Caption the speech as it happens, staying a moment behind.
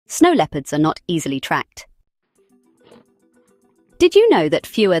snow leopards are not easily tracked. Did you know that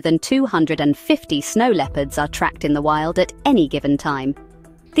fewer than 250 snow leopards are tracked in the wild at any given time?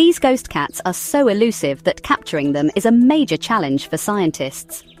 These ghost cats are so elusive that capturing them is a major challenge for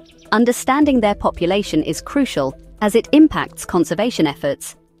scientists. Understanding their population is crucial as it impacts conservation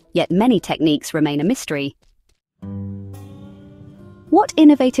efforts, yet many techniques remain a mystery. What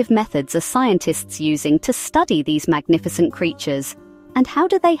innovative methods are scientists using to study these magnificent creatures, and how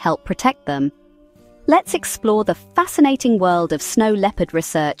do they help protect them? Let's explore the fascinating world of snow leopard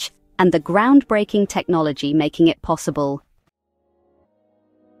research and the groundbreaking technology making it possible.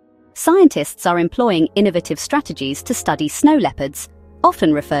 Scientists are employing innovative strategies to study snow leopards,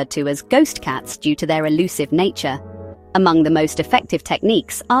 often referred to as ghost cats due to their elusive nature. Among the most effective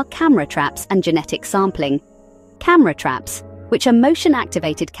techniques are camera traps and genetic sampling. Camera traps, which are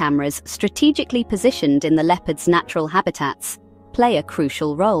motion-activated cameras strategically positioned in the leopard's natural habitats, play a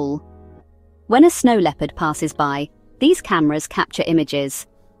crucial role. When a snow leopard passes by, these cameras capture images,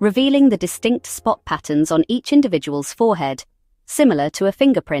 revealing the distinct spot patterns on each individual's forehead, similar to a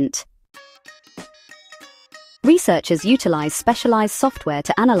fingerprint. Researchers utilize specialized software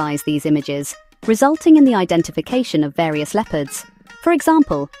to analyze these images, resulting in the identification of various leopards. For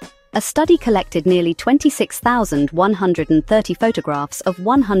example, a study collected nearly 26,130 photographs of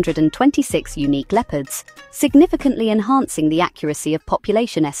 126 unique leopards, significantly enhancing the accuracy of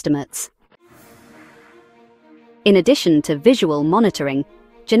population estimates. In addition to visual monitoring,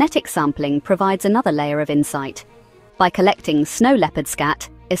 genetic sampling provides another layer of insight. By collecting snow leopard scat,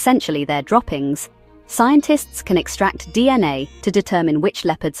 essentially their droppings, scientists can extract DNA to determine which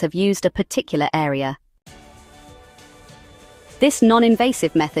leopards have used a particular area. This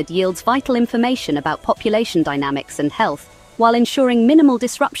non-invasive method yields vital information about population dynamics and health, while ensuring minimal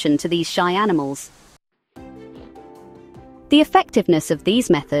disruption to these shy animals. The effectiveness of these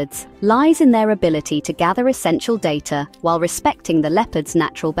methods lies in their ability to gather essential data while respecting the leopard's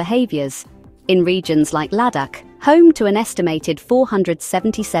natural behaviors. In regions like Ladakh, home to an estimated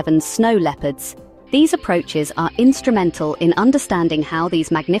 477 snow leopards, these approaches are instrumental in understanding how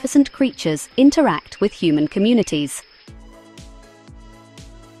these magnificent creatures interact with human communities.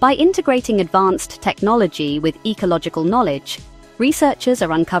 By integrating advanced technology with ecological knowledge, researchers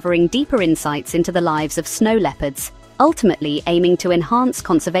are uncovering deeper insights into the lives of snow leopards, ultimately aiming to enhance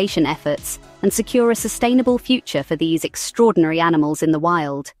conservation efforts and secure a sustainable future for these extraordinary animals in the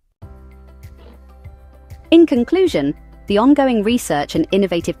wild. In conclusion, the ongoing research and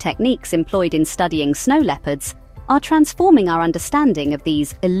innovative techniques employed in studying snow leopards are transforming our understanding of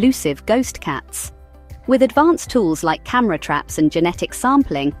these elusive ghost cats. With advanced tools like camera traps and genetic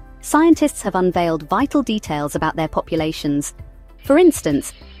sampling, scientists have unveiled vital details about their populations. For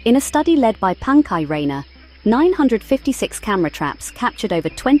instance, in a study led by Pankaj Raina, 956 camera traps captured over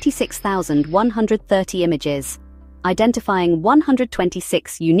 26,130 images, identifying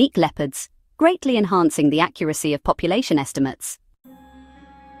 126 unique leopards, greatly enhancing the accuracy of population estimates.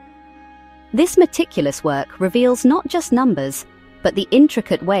 This meticulous work reveals not just numbers, but the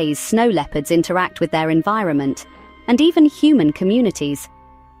intricate ways snow leopards interact with their environment, and even human communities.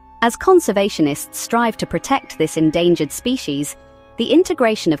 As conservationists strive to protect this endangered species, the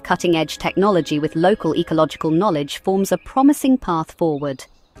integration of cutting-edge technology with local ecological knowledge forms a promising path forward.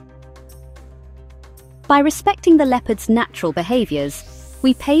 By respecting the leopard's natural behaviors,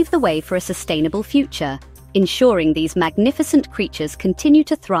 we pave the way for a sustainable future, ensuring these magnificent creatures continue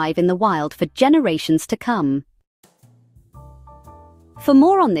to thrive in the wild for generations to come. For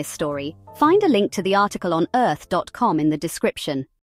more on this story, find a link to the article on Earth.com in the description.